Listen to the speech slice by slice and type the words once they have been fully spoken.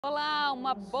Olá,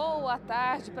 uma boa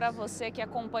tarde para você que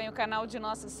acompanha o canal de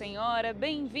Nossa Senhora.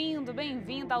 Bem-vindo,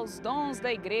 bem-vinda aos Dons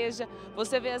da Igreja.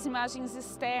 Você vê as imagens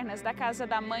externas da Casa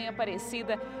da Mãe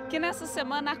Aparecida, que nessa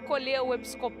semana acolheu o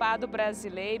episcopado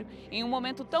brasileiro em um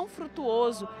momento tão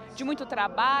frutuoso, de muito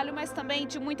trabalho, mas também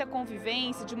de muita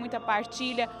convivência, de muita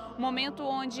partilha. Um momento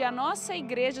onde a nossa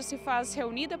igreja se faz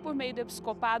reunida por meio do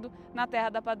episcopado na terra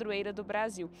da padroeira do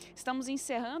Brasil. Estamos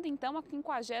encerrando então a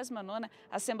 59ª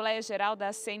Assembleia Geral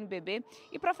da CNBB,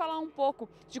 e para falar um pouco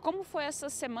de como foi essa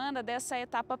semana dessa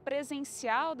etapa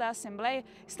presencial da Assembleia,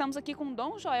 estamos aqui com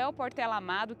Dom Joel Portella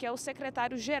Amado, que é o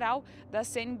secretário-geral da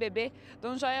CNBB.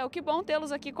 Dom Joel, que bom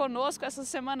tê-los aqui conosco essa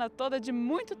semana toda, de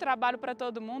muito trabalho para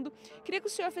todo mundo. Queria que o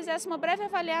senhor fizesse uma breve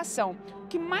avaliação. O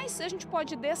que mais a gente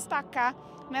pode destacar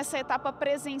nessa etapa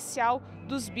presencial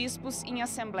dos bispos em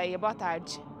Assembleia? Boa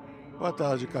tarde. Boa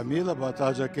tarde, Camila. Boa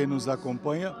tarde a quem nos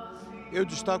acompanha. Eu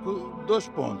destaco 2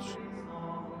 pontos: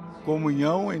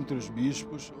 comunhão entre os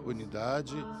bispos,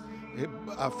 unidade,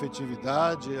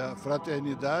 afetividade, a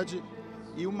fraternidade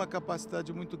e uma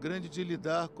capacidade muito grande de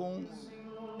lidar com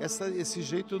esse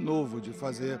jeito novo de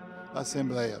fazer a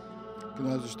Assembleia. Que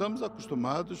nós estamos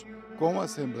acostumados com a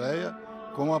Assembleia,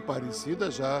 com a Aparecida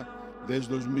já desde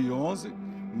 2011,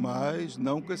 mas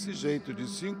não com esse jeito de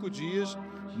 5 dias,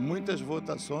 muitas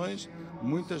votações,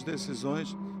 muitas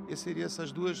decisões, e seriam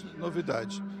essas 2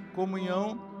 novidades: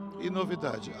 comunhão e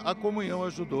novidade. A comunhão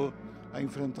ajudou a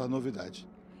enfrentar a novidade.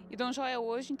 E Dom Joel,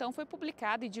 hoje então foi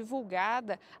publicada e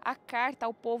divulgada a carta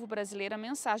ao povo brasileiro, a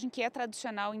mensagem que é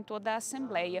tradicional em toda a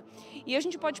Assembleia. E a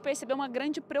gente pode perceber uma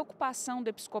grande preocupação do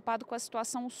episcopado com a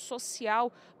situação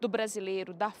social do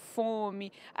brasileiro, da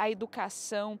fome, a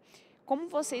educação. Como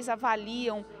vocês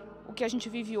avaliam o que a gente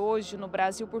vive hoje no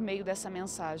Brasil por meio dessa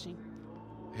mensagem?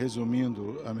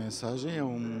 Resumindo, a mensagem é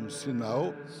um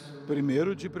sinal,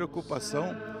 primeiro, de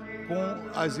preocupação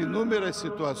com as inúmeras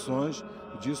situações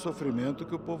de sofrimento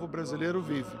que o povo brasileiro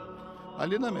vive.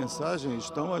 Ali na mensagem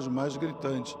estão as mais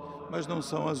gritantes, mas não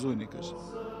são as únicas.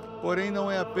 Porém,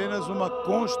 não é apenas uma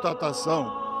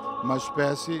constatação, uma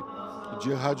espécie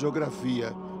de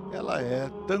radiografia. Ela é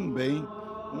também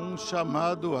um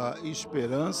chamado à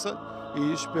esperança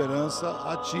e esperança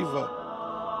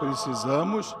ativa.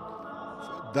 Precisamos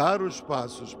dar os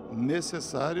passos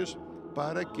necessários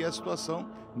para que a situação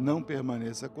não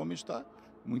permaneça como está,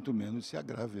 muito menos se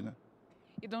agrave, né?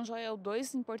 E, Dom Joel,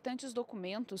 2 importantes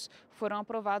documentos foram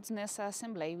aprovados nessa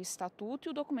Assembleia: o Estatuto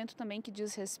e o documento também que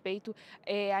diz respeito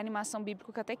à animação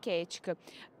bíblico-catequética.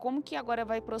 Como que agora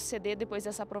vai proceder depois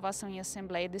dessa aprovação em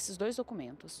Assembleia desses 2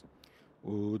 documentos?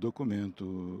 O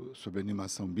documento sobre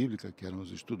animação bíblica, que eram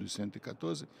os estudos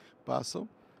 114, passam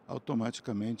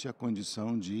automaticamente à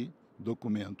condição de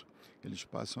documento. Eles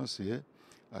passam a ser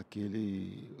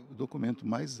aquele documento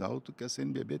mais alto que a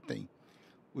CNBB tem.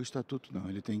 O estatuto não,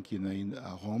 ele tem que ir a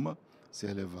Roma,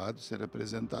 ser levado, ser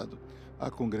apresentado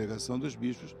à congregação dos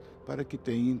bispos, para que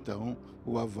tenha então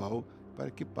o aval,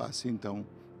 para que passe então,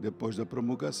 depois da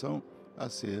promulgação, a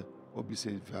ser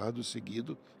observado,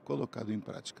 seguido, colocado em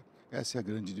prática. Essa é a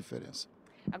grande diferença.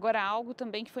 Agora, algo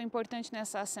também que foi importante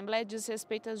nessa Assembleia diz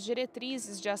respeito às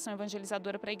diretrizes de ação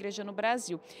evangelizadora para a igreja no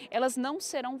Brasil. Elas não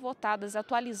serão votadas,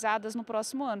 atualizadas no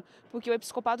próximo ano, porque o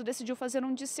episcopado decidiu fazer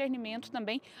um discernimento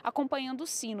também acompanhando o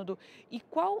sínodo. E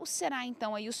qual será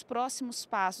então aí os próximos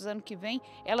passos? Ano que vem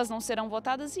elas não serão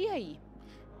votadas, e aí?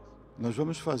 Nós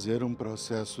vamos fazer um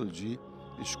processo de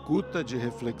escuta, de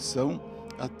reflexão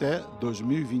até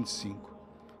 2025.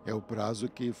 É o prazo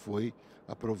que foi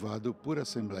aprovado por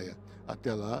Assembleia.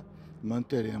 Até lá,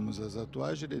 manteremos as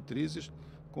atuais diretrizes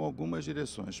com algumas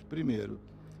direções. Primeiro,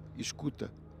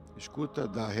 escuta. Escuta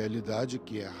da realidade,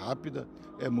 que é rápida,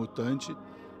 é mutante,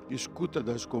 escuta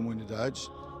das comunidades,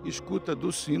 escuta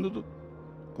do sínodo,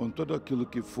 com tudo aquilo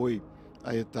que foi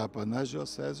a etapa nas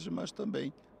dioceses, mas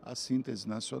também a síntese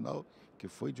nacional, que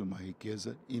foi de uma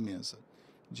riqueza imensa.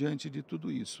 Diante de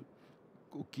tudo isso,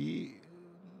 o que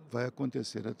vai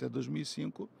acontecer até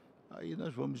 2005, aí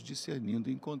nós vamos discernindo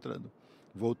e encontrando.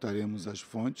 Voltaremos às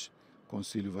fontes,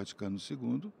 Concílio Vaticano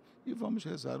II, e vamos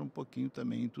rezar um pouquinho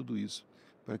também em tudo isso,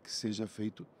 para que seja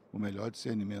feito o melhor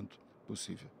discernimento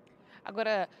possível.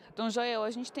 Agora, Dom Joel, a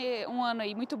gente tem um ano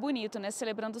aí muito bonito, né?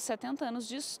 Celebrando os 70 anos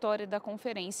de história da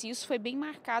conferência. E isso foi bem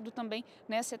marcado também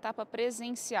nessa etapa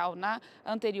presencial. Na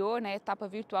anterior, na etapa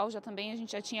virtual, a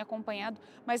gente já tinha acompanhado,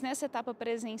 mas nessa etapa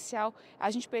presencial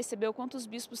a gente percebeu quantos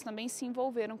bispos também se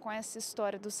envolveram com essa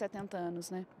história dos 70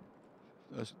 anos, né?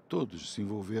 Todos se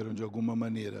envolveram de alguma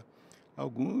maneira.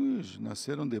 Alguns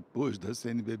nasceram depois da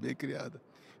CNBB criada.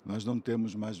 Nós não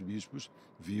temos mais bispos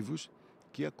vivos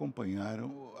que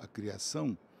acompanharam a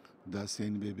criação da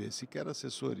CNBB sequer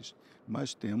assessores,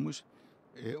 mas temos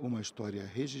uma história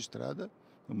registrada,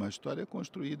 uma história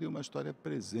construída e uma história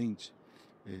presente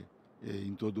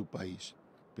em todo o país.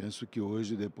 Penso que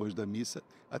hoje, depois da missa,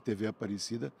 a TV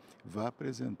Aparecida vai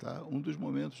apresentar um dos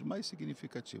momentos mais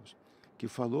significativos, que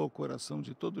falou ao coração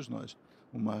de todos nós,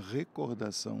 uma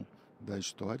recordação da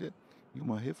história e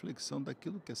uma reflexão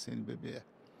daquilo que a CNBB é.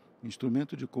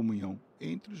 Instrumento de comunhão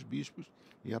entre os bispos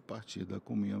e, a partir da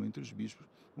comunhão entre os bispos,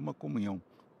 uma comunhão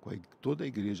com toda a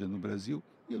igreja no Brasil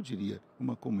e, eu diria,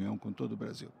 uma comunhão com todo o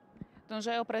Brasil. Dom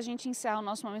Joel, para a gente encerrar o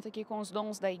nosso momento aqui com os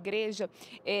dons da igreja,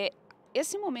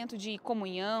 esse momento de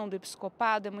comunhão do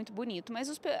episcopado é muito bonito, mas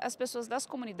as pessoas das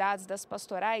comunidades, das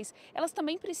pastorais, elas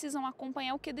também precisam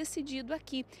acompanhar o que é decidido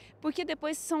aqui, porque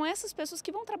depois são essas pessoas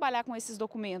que vão trabalhar com esses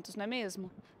documentos, não é mesmo?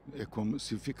 É como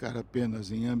se ficar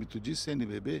apenas em âmbito de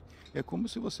CNBB, é como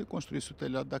se você construísse o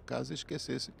telhado da casa e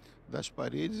esquecesse das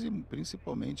paredes e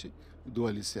principalmente do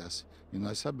alicerce. E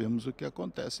nós sabemos o que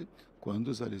acontece quando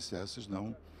os alicerces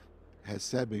não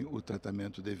recebem o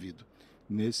tratamento devido.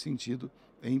 Nesse sentido,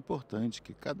 é importante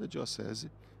que cada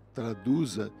diocese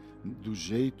traduza do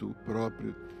jeito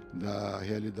próprio da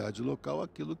realidade local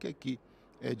aquilo que aqui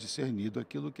é discernido,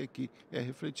 aquilo que aqui é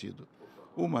refletido.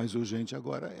 O mais urgente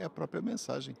agora é a própria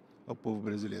mensagem ao povo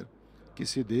brasileiro, que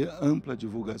se dê ampla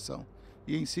divulgação.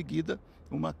 E, em seguida,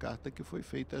 uma carta que foi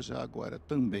feita já agora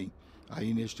também,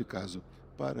 aí neste caso,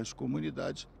 para as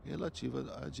comunidades relativa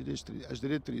às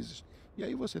diretrizes. E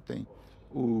aí você tem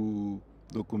o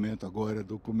documento agora,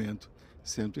 documento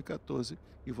 114,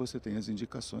 e você tem as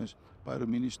indicações para o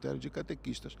Ministério de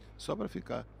Catequistas, só para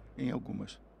ficar em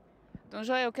algumas. Dom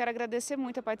Joel, eu quero agradecer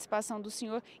muito a participação do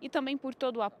senhor e também por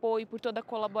todo o apoio, por toda a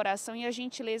colaboração e a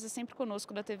gentileza sempre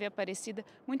conosco da TV Aparecida.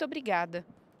 Muito obrigada.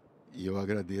 E eu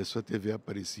agradeço a TV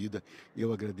Aparecida,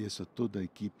 eu agradeço a toda a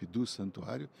equipe do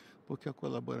Santuário, porque a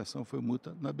colaboração foi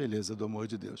mútua na beleza do amor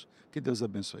de Deus. Que Deus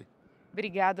abençoe.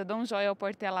 Obrigada, Dom Joel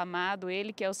Portella Amado,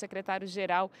 ele que é o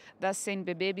secretário-geral da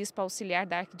CNBB, bispo auxiliar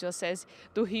da Arquidiocese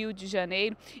do Rio de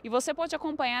Janeiro. E você pode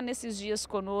acompanhar nesses dias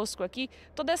conosco aqui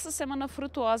toda essa semana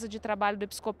frutuosa de trabalho do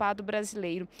episcopado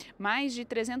brasileiro. Mais de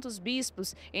 300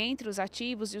 bispos, entre os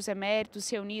ativos e os eméritos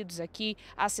reunidos aqui,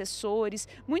 assessores,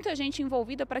 muita gente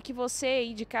envolvida para que você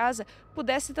aí de casa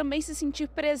pudesse também se sentir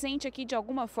presente aqui de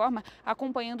alguma forma,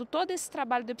 acompanhando todo esse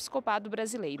trabalho do episcopado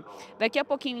brasileiro. Daqui a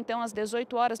pouquinho, então, às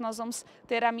 18 horas, nós vamos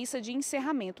ter a missa de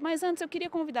encerramento. Mas antes eu queria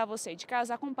convidar você de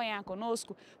casa a acompanhar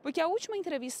conosco, porque a última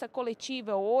entrevista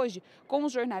coletiva hoje com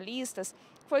os jornalistas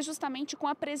foi justamente com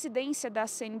a presidência da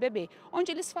CNBB,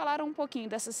 onde eles falaram um pouquinho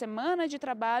dessa semana de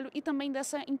trabalho e também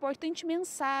dessa importante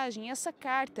mensagem, essa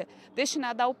carta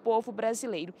destinada ao povo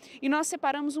brasileiro. E nós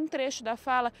separamos um trecho da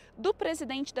fala do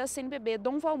presidente da CNBB,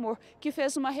 Dom Valmor, que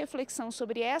fez uma reflexão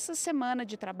sobre essa semana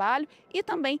de trabalho e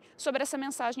também sobre essa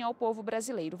mensagem ao povo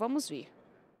brasileiro. Vamos ver.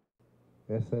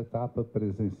 Essa etapa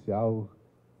presencial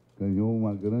ganhou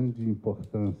uma grande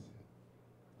importância,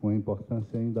 uma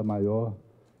importância ainda maior,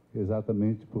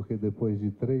 exatamente porque depois de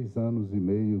 3 anos e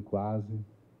meio quase,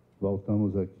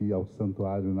 voltamos aqui ao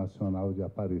Santuário Nacional de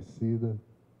Aparecida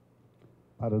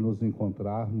para nos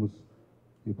encontrarmos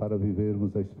e para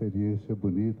vivermos a experiência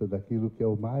bonita daquilo que é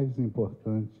o mais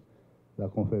importante da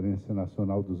Conferência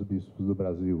Nacional dos Bispos do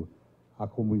Brasil, a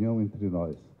comunhão entre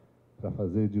nós, para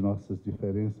fazer de nossas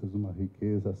diferenças uma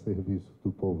riqueza a serviço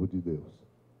do povo de Deus.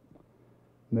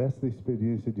 Nesta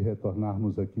experiência de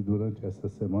retornarmos aqui durante essa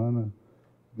semana,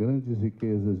 grandes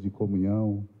riquezas de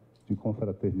comunhão, de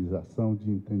confraternização, de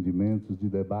entendimentos, de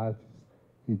debates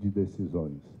e de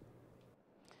decisões.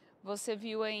 Você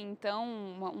viu aí, então,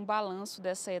 um balanço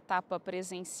dessa etapa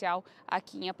presencial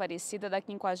aqui em Aparecida, da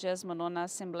 59ª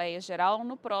Assembleia Geral.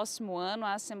 No próximo ano,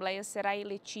 a Assembleia será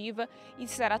eletiva e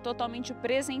será totalmente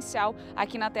presencial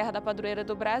aqui na terra da padroeira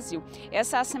do Brasil.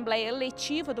 Essa Assembleia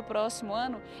eletiva do próximo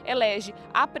ano elege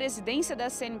a presidência da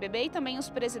CNBB e também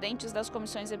os presidentes das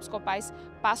comissões episcopais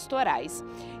pastorais.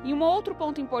 E um outro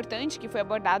ponto importante que foi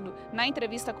abordado na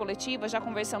entrevista coletiva, já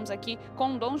conversamos aqui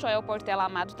com o Dom Joel Portella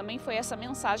Amado, também foi essa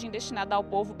mensagem destinada ao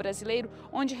povo brasileiro,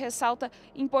 onde ressalta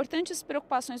importantes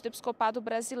preocupações do episcopado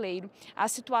brasileiro, a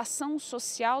situação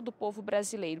social do povo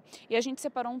brasileiro. E a gente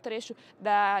separou um trecho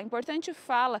da importante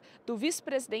fala do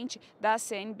vice-presidente da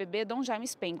CNBB, Dom Jaime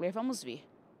Spengler. Vamos ver.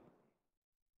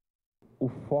 O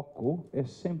foco é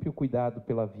sempre o cuidado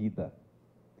pela vida,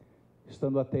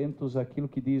 estando atentos àquilo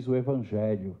que diz o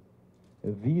Evangelho,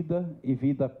 vida e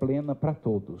vida plena para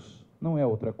todos. Não é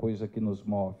outra coisa que nos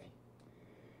move.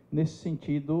 Nesse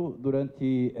sentido,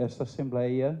 durante essa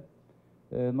Assembleia,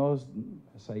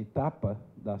 essa etapa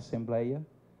da Assembleia,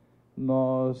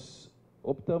 nós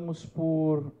optamos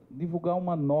por divulgar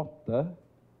uma nota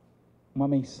uma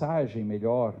mensagem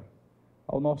melhor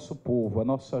ao nosso povo, à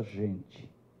nossa gente.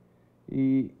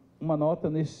 E uma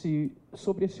nota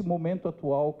sobre esse momento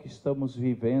atual que estamos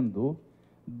vivendo,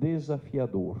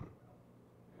 desafiador.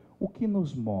 O que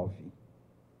nos move?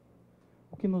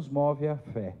 O que nos move é a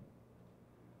fé.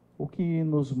 O que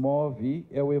nos move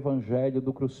é o Evangelho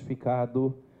do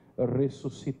crucificado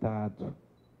ressuscitado.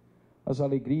 As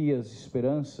alegrias,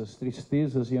 esperanças,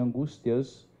 tristezas e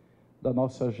angústias da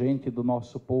nossa gente, do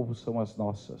nosso povo, são as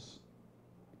nossas.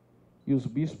 E os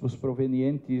bispos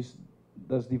provenientes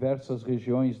das diversas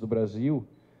regiões do Brasil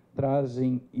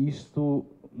trazem isto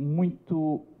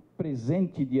muito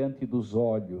presente diante dos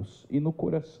olhos e no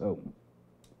coração.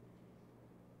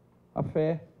 A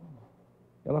fé,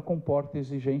 ela comporta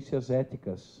exigências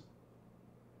éticas.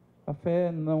 A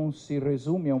fé não se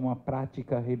resume a uma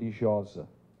prática religiosa.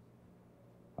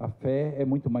 A fé é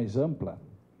muito mais ampla,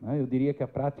 né? Eu diria que a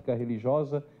prática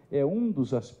religiosa é um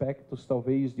dos aspectos,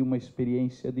 talvez, de uma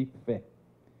experiência de fé.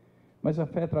 Mas a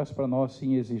fé traz para nós,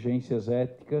 sim, exigências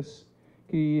éticas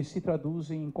que se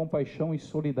traduzem em compaixão e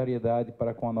solidariedade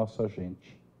para com a nossa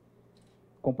gente.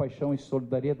 Compaixão e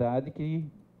solidariedade que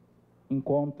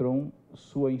encontram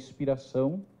sua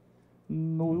inspiração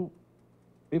no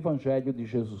Evangelho de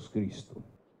Jesus Cristo.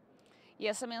 E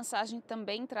essa mensagem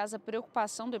também traz a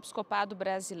preocupação do episcopado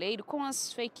brasileiro com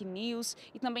as fake news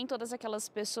e também todas aquelas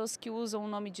pessoas que usam o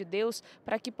nome de Deus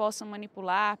para que possam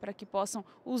manipular, para que possam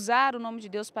usar o nome de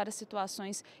Deus para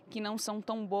situações que não são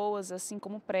tão boas assim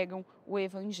como pregam o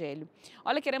Evangelho.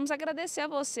 Olha, queremos agradecer a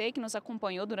você que nos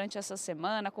acompanhou durante essa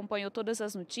semana, acompanhou todas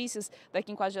as notícias da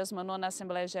 59ª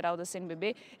Assembleia Geral da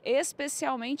CNBB,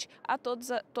 especialmente a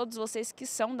todos vocês que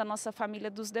são da nossa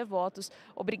família dos devotos.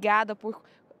 Obrigada por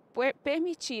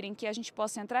permitirem que a gente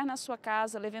possa entrar na sua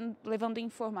casa levando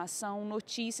informação,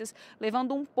 notícias,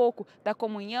 levando um pouco da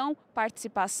comunhão,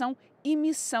 participação e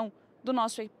missão do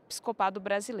nosso episcopado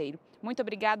brasileiro. Muito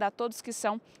obrigada a todos que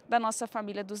são da nossa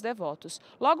família dos devotos.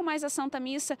 Logo mais a Santa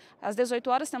Missa, às 18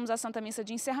 horas, temos a Santa Missa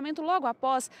de encerramento. Logo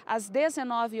após, às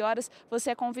 19 horas, você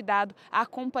é convidado a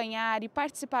acompanhar e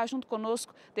participar junto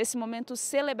conosco desse momento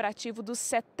celebrativo dos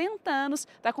 70 anos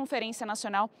da Conferência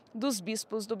Nacional dos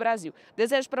Bispos do Brasil.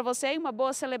 Desejo para você uma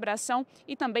boa celebração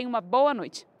e também uma boa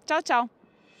noite. Tchau, tchau!